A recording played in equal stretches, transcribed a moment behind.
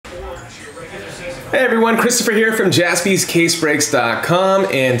Hey everyone, Christopher here from JaspysCaseBreaks.com,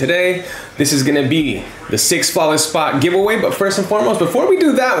 and today this is going to be the 6 flawless spot giveaway. But first and foremost, before we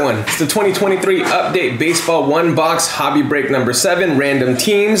do that one, it's the 2023 Update Baseball 1 Box Hobby Break number 7, Random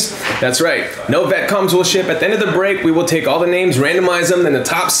Teams. That's right, no vet comms will ship. At the end of the break, we will take all the names, randomize them, then the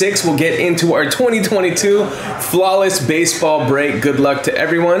top 6 will get into our 2022 Flawless Baseball Break. Good luck to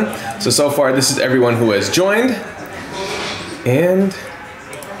everyone. So far, this is everyone who has joined. And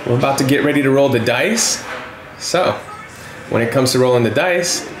we're about to get ready to roll the dice. So, when it comes to rolling the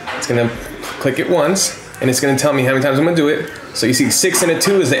dice, it's gonna click it once, and it's gonna tell me how many times I'm gonna do it. So you see 6 and a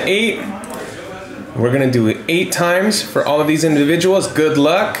 2 is the 8. We're gonna do it 8 times for all of these individuals. Good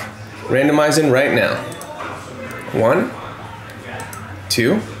luck. Randomizing right now. 1,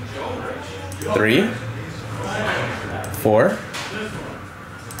 2, 3, 4,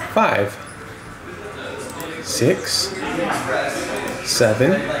 5, 6,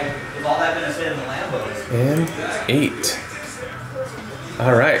 7, and 8.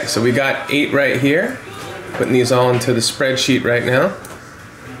 All right, so we got 8 right here. Putting these all into the spreadsheet right now.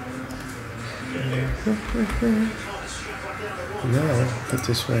 Now, put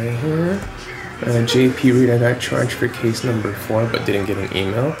this right here. JP Reed, I got charged for case number 4, but didn't get an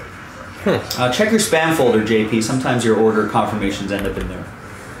email. Check your spam folder, JP. Sometimes your order confirmations end up in there.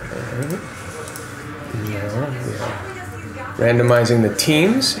 All right. Now, randomizing the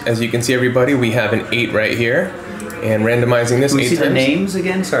teams. As you can see, everybody, we have an 8 right here. And randomizing this 8 times. Can we see the names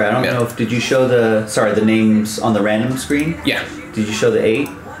again? Sorry, I don't know if, did you show the names on the random screen? Yeah. Did you show the 8?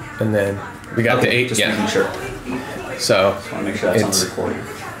 And then we got the 8, just making sure. So, just want to make sure that's on the recording.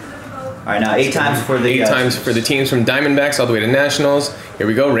 All right, now 8 times for the 8 times for the teams from Diamondbacks all the way to Nationals. Here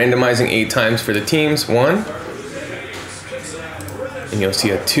we go, randomizing 8 times for the teams. 1. And you'll see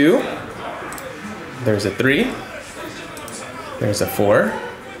a 2. There's a 3. There's a 4.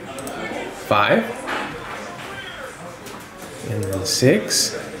 5. And then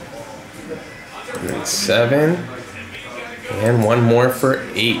 6. And then 7. And one more for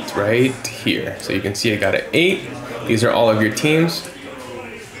 8 right here. So you can see I got an 8. These are all of your teams.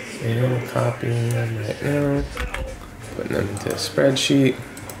 And copying them right now. Putting them into a spreadsheet.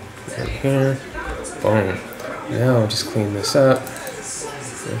 Right here. Boom. Now just clean this up.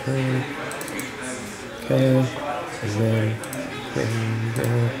 Okay. And then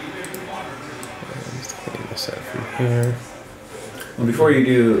just clean this up from here. Well, before you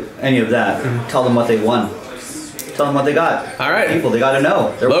do any of that, tell them what they won. Tell them what they got. All right. People, they got to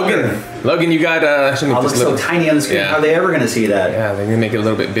know. Logan, you got... I'll look so tiny on the screen. Yeah. How are they ever going to see that? Yeah, they're going to make it a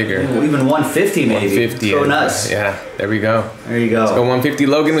little bit bigger. Even 150 maybe. 150. Go nuts. Yeah, there we go. There you go. Let's go 150.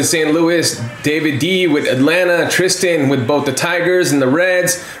 Logan with St. Louis. David D with Atlanta. Tristan with both the Tigers and the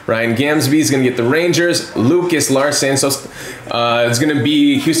Reds. Ryan Gamsby is going to get the Rangers. Lucas Larson. So it's going to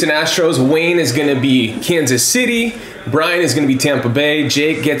be Houston Astros. Wayne is going to be Kansas City. Brian is going to be Tampa Bay.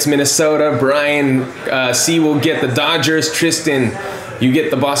 Jake gets Minnesota. Brian C will get the Dodgers. Tristan, you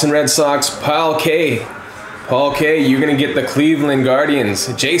get the Boston Red Sox. Paul K, you're going to get the Cleveland Guardians.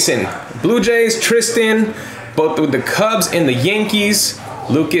 Jason, Blue Jays. Tristan, both with the Cubs and the Yankees.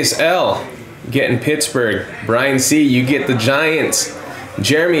 Lucas L, getting Pittsburgh. Brian C, you get the Giants.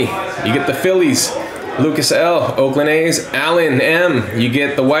 Jeremy, you get the Phillies. Lucas L, Oakland A's. Alan M, you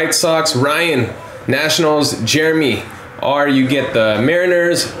get the White Sox. Ryan, Nationals. Jeremy R, you get the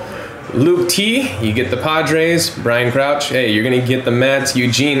Mariners. Luke T, you get the Padres. Brian Crouch, hey, you're gonna get the Mets.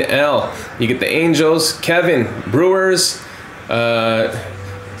 Eugene L, you get the Angels. Kevin, Brewers. Dugan,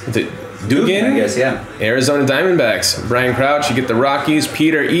 I guess, yeah. Arizona Diamondbacks. Brian Crouch, you get the Rockies.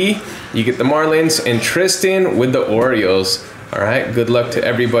 Peter E, you get the Marlins. And Tristan with the Orioles. All right, good luck to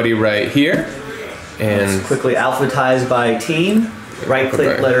everybody right here. And let's quickly alphabetize by team.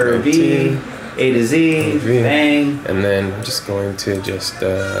 Right-click letter V. A to Z, bang. And then I'm just going to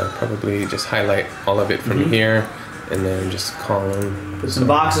probably just highlight all of it from here, and then just column. Put some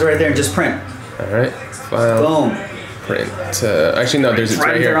boxes right there and just print. All right, file. Boom. Print. Actually, no, it's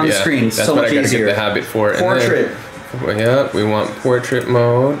right here on the screen. That's so what much I gotta easier. get the habit for. Portrait. And then, yeah, we want portrait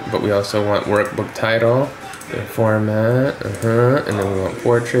mode, but we also want workbook title. And format. And then we want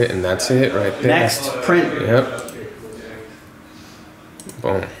portrait, and that's it right there. Next, print. Yep.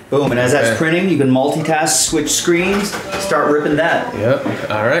 Boom. Boom, and as that's printing, you can multitask, switch screens, start ripping that. Yep,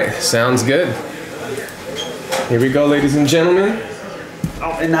 all right, sounds good. Here we go, ladies and gentlemen.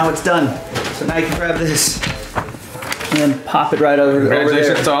 Oh, and now it's done. So now you can grab this and then pop it right over there.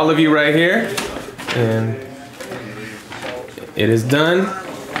 Congratulations to all of you right here. And it is done.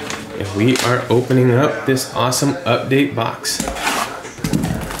 And we are opening up this awesome update box.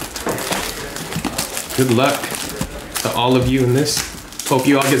 Good luck to all of you in this. Hope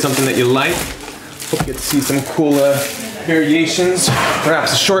you all get something that you like. Hope you get to see some cool variations.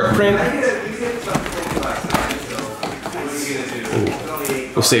 Perhaps a short print.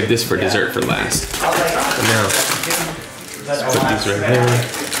 Ooh. We'll save this for dessert for last. For now, let's put these right here.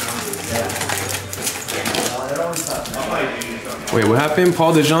 Wait, what happened?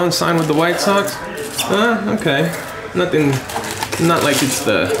 Paul DeJong signed with the White Sox? Okay. Nothing, not like it's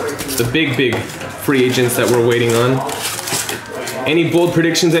the big free agents that we're waiting on. Any bold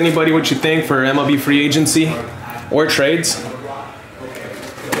predictions, anybody, what you think for MLB free agency or trades?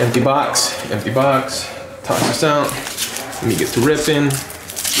 Empty box, toss this out. Let me get to ripping.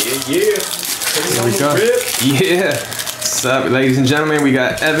 Yeah. There we go. Yeah. What's up, ladies and gentlemen? We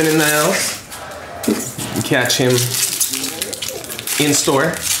got Evan in the house. You can catch him in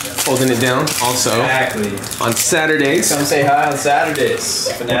store, holding it down. Also, exactly. On Saturdays. Come say hi on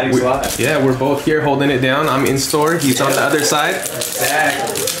Saturdays. Fanatics Live. Yeah, we're both here holding it down. I'm in store. He's on the other side.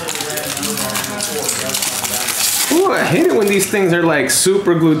 Exactly. Ooh, I hate it when these things are like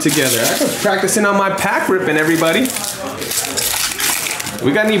super glued together. I've been practicing on my pack ripping, everybody.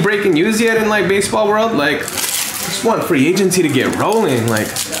 We got any breaking news yet in like baseball world? Like, just want free agency to get rolling. Like,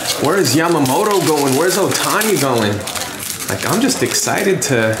 where's Yamamoto going? Where's Ohtani going? Like, I'm just excited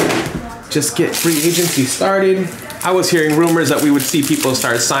to just get free agency started. I was hearing rumors that we would see people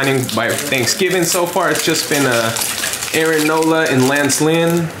start signing by Thanksgiving. So far, it's just been Aaron Nola and Lance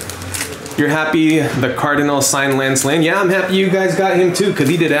Lynn. You're happy the Cardinals signed Lance Lynn? Yeah, I'm happy you guys got him too, because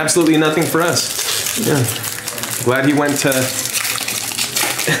he did absolutely nothing for us. Yeah. Glad he went to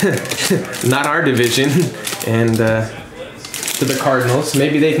not our division and to the Cardinals.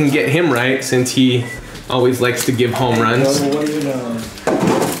 Maybe they can get him right since he always likes to give home runs.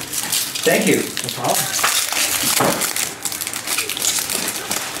 Thank you. No problem.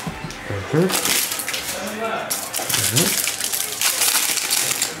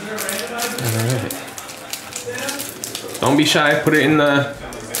 Alright. Don't be shy. Put it in the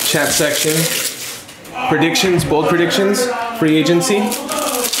chat section. Predictions, bold predictions, free agency.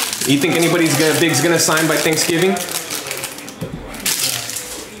 You think anybody's big's gonna sign by Thanksgiving?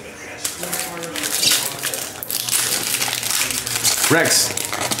 Rex,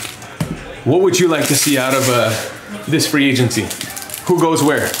 what would you like to see out of this free agency? Who goes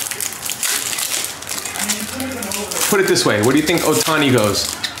where? Put it this way, where do you think Ohtani goes?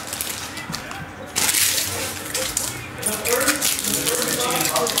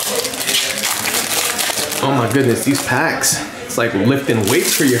 Oh my goodness, these packs. It's like lifting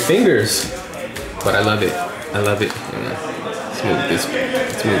weights for your fingers. But I love it. I love it. Let's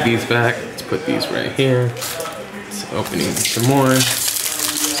move these back. Let's put these right here. Let's opening some more.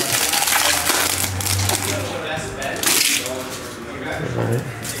 Alright.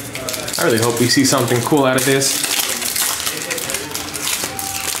 I really hope we see something cool out of this.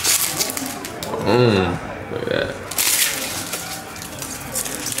 Look at that.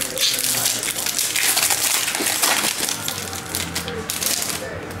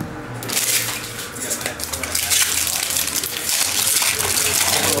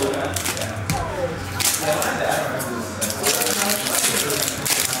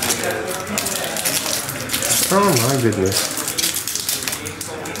 Oh my goodness.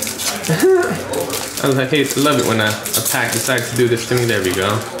 I love it when a pack decides to do this to me. There we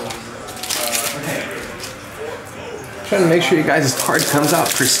go. Trying to make sure you guys' card comes out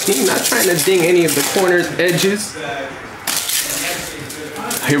pristine. Not trying to ding any of the corners, edges.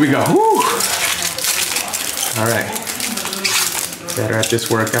 Here we go. Woo! All right. Better at this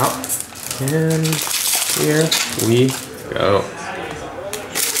workout. And here we go.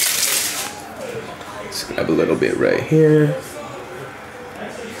 Let's grab a little bit right here.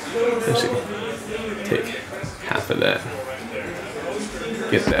 Actually, take half of that.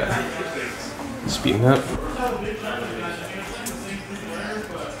 Get that. Speeding up.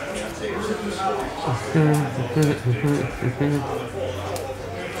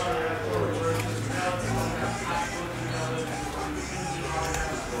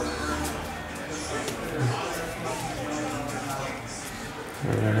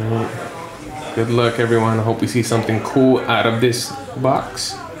 Alright. Good luck, everyone. I hope we see something cool out of this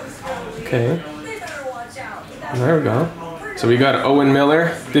box. Okay. There we go. So we got Owen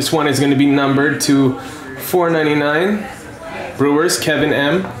Miller. This one is going to be numbered to 499. Brewers, Kevin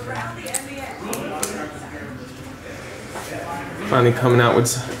M. Finally coming out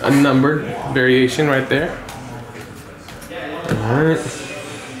with a numbered variation right there. Alright.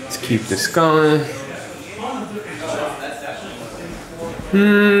 Let's keep this going.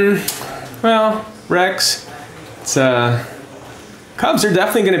 Well, Rex, it's Cubs are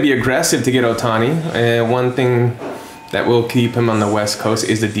definitely going to be aggressive to get Ohtani. One thing that will keep him on the West Coast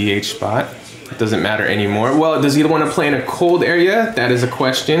is the DH spot. It doesn't matter anymore. Well, does he want to play in a cold area? That is a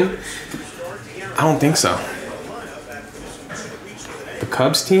question. I don't think so. The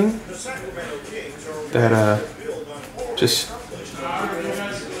Cubs team that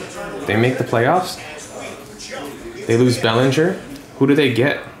they make the playoffs. They lose Bellinger. Who do they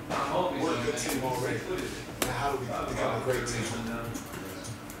get?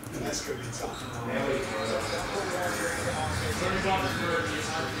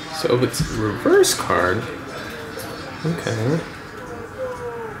 So if it's reverse card, okay.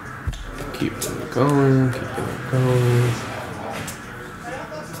 Keep it going, keep it going.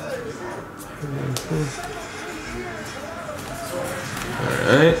 All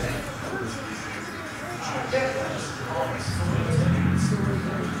right.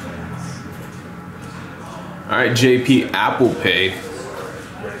 All right, JP, Apple Pay.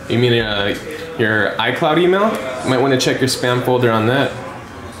 You mean your iCloud email? You might want to check your spam folder on that.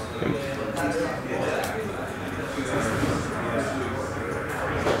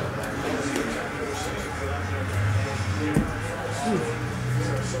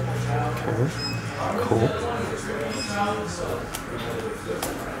 Cool.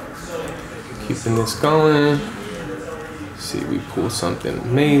 Keeping this going. Let's see, we pull something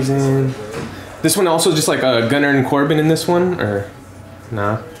amazing. This one also just like Gunnar and Corbin in this one, or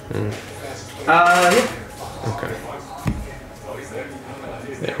nah? Yeah. Okay.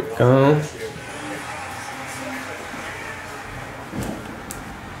 There we go.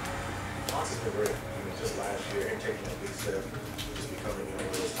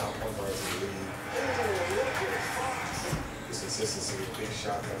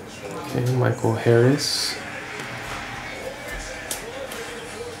 Okay, Michael Harris.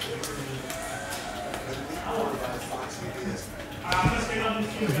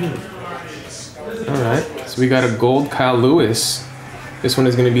 All right, so we got a gold Kyle Lewis. This one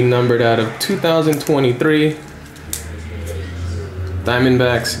is going to be numbered out of 2023.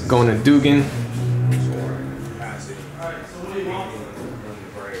 Diamondbacks going to Dugan.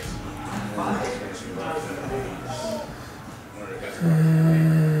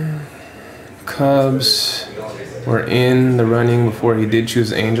 Cubs were in the running before he did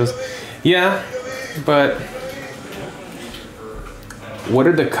choose Angels. Yeah, but what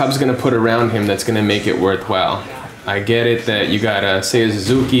are the Cubs going to put around him that's going to make it worthwhile? I get it that you got to say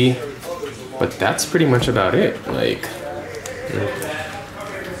Suzuki, but that's pretty much about it. Like,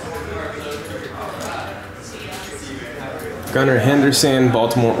 Gunnar Henderson,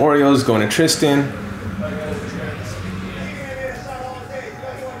 Baltimore Orioles going to Tristan.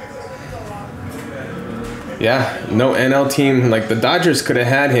 Yeah, no NL team. Like the Dodgers could have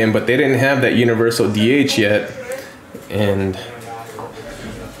had him, but they didn't have that universal DH yet. And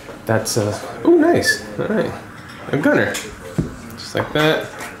that's oh, nice. All right, a Gunner, just like that.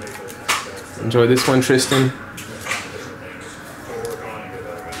 Enjoy this one, Tristan.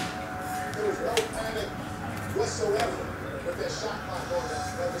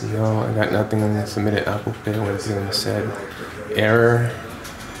 No, I got nothing on the submitted Apple Pay. What is it going to say? Error.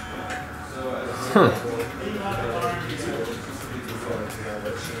 Huh.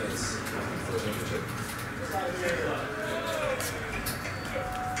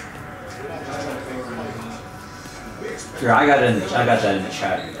 Here, I got that in the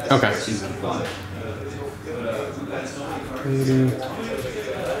chat. Okay.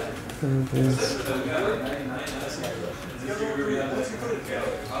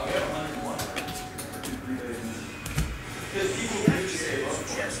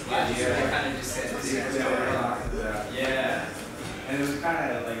 Yeah, and it was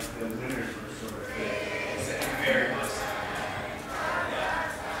kind of like the winners were sort of very much.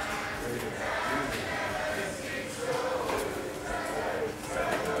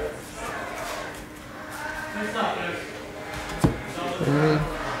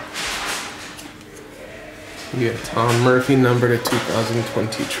 We got Tom Murphy, number to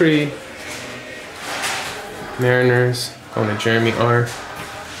 2023. Mariners, going to Jeremy R.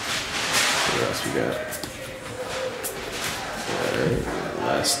 What else we got? Alright,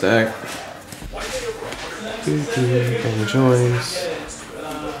 last stack. Ben Joyce.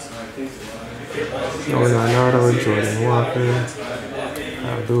 Nolan Arenado, Jordan Walker.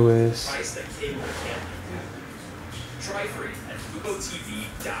 Kyle Lewis.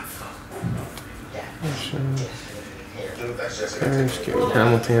 Gary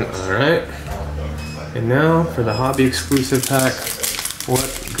Hamilton. Alright. And now for the hobby exclusive pack. What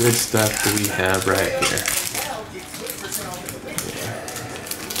good stuff do we have right here?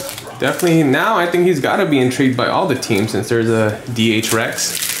 Yeah. Definitely now I think he's got to be intrigued by all the teams since there's a DH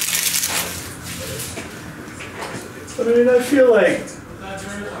Rex. But I mean, I feel like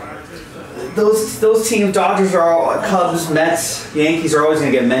those teams, Dodgers are all, Cubs, Mets, Yankees are always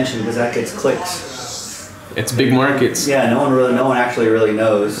going to get mentioned because that gets clicks. It's big markets. Yeah, no one actually really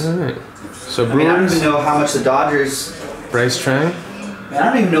knows. All right. So I mean, I don't Brewers, even know how much the Dodgers. Bryce Trang. I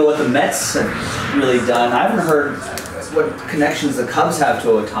don't even know what the Mets have really done. I haven't heard what connections the Cubs have to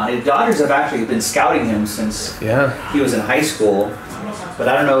Ohtani. The Dodgers have actually been scouting him since he was in high school, but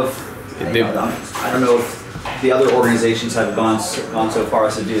I don't know if I don't know if the other organizations have gone so far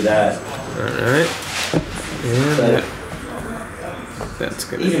as to do that. All right. And that's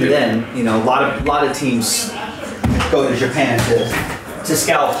good. Even then, you know, a lot of teams go to Japan to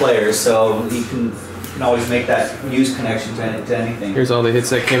scout players, so you can always make that use connection to anything. Here's all the hits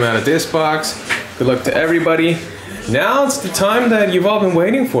that came out of this box. Good luck to everybody. Now it's the time that you've all been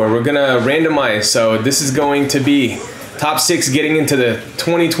waiting for. We're gonna randomize. So this is going to be top 6 getting into the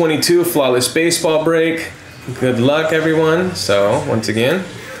 2022 Flawless Baseball break. Good luck, everyone. So once again,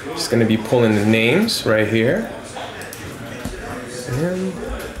 just gonna be pulling the names right here. And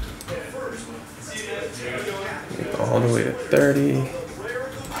all the way to 30.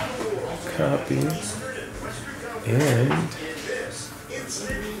 Copy. And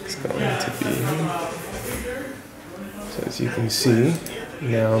it's going to be, so as you can see,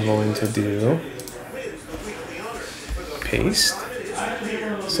 now I'm going to do paste.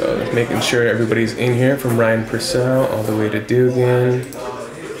 So making sure everybody's in here from Ryan Purcell all the way to Dugan,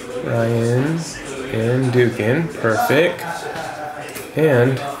 Ryan, and Dugan. Perfect.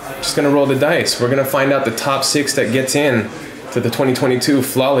 And just gonna roll the dice. We're gonna find out the top 6 that gets in to the 2022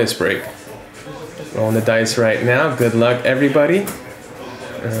 Flawless break. Rolling the dice right now. Good luck, everybody.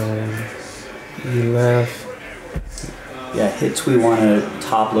 You left. Yeah, hits we want to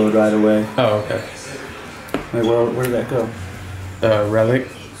top load right away. Oh, okay. Wait, where did that go? Relic.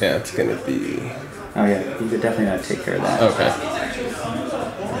 Yeah, it's gonna be. Oh yeah, you could definitely not take care of that. Okay.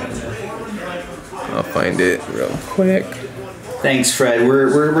 I'll find it real quick. Thanks, Fred.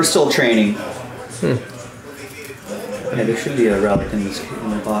 We're still training. Yeah, there should be a relic in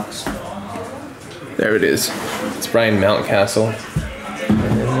the box. There it is. It's Brian Mountcastle.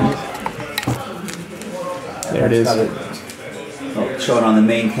 There it is. Oh, show it on the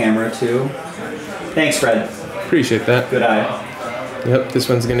main camera too. Thanks, Fred. Appreciate that. Good eye. Yep, this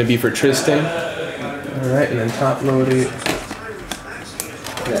one's gonna be for Tristan. All right, and then top loaded.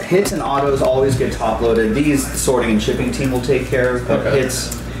 Yeah, hits and autos always get top loaded. These the sorting and shipping team will take care of. But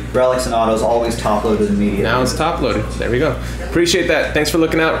hits, relics, and autos always top loaded immediately. Now it's top loaded. There we go. Appreciate that. Thanks for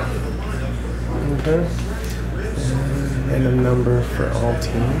looking out. Okay. Random number for all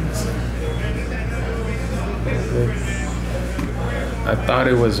teams. I thought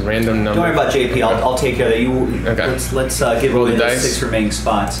it was random number. Don't worry about JP. I'll take care of that. Let's give away the 6 remaining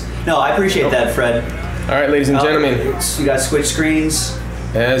spots. No, I appreciate that, Fred. All right, ladies and gentlemen. You got switch screens.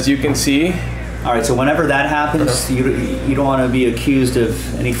 As you can see. All right, so whenever that happens, you don't want to be accused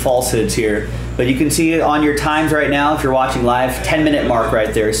of any falsehoods here. But you can see it on your times right now if you're watching live. 10-minute mark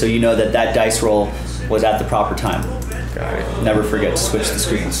right there, so you know that dice roll was at the proper time. Got it. Never forget to switch the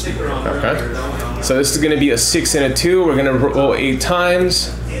screens. Okay. So this is going to be a 6 and a 2. We're going to roll 8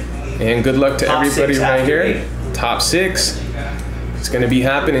 times. And good luck to everybody right here. 8. Top 6. It's going to be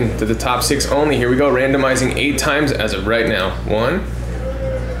happening to the top 6 only. Here we go. Randomizing 8 times as of right now. 1,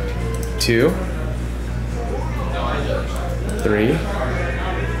 2, 3,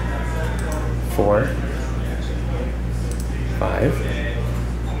 4, 5,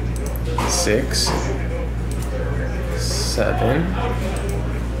 6, 7,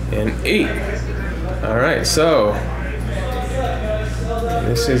 and 8. All right, so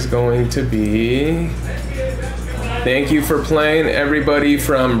this is going to be, thank you for playing, everybody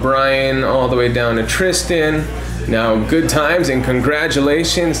from Brian all the way down to Tristan. Now, good times and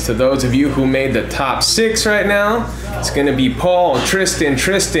congratulations to those of you who made the top 6 right now. It's gonna be Paul, Tristan,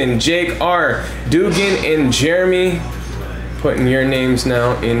 Jake R, Dugan, and Jeremy. Putting your names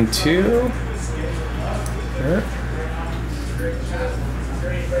now into.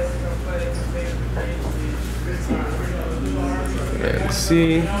 And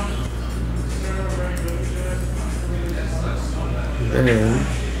C. And then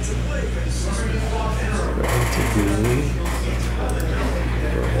going to be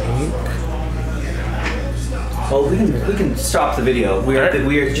Well, we can stop the video. We are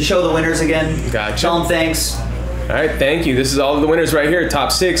to show the winners again. Gotcha. Tell them thanks. All right, thank you. This is all of the winners right here.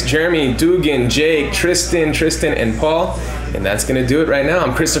 Top 6, Jeremy, Dugan, Jake, Tristan, and Paul. And that's going to do it right now.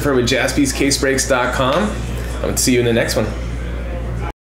 I'm Christopher with JaspysCaseBreaks.com. I'll see you in the next one.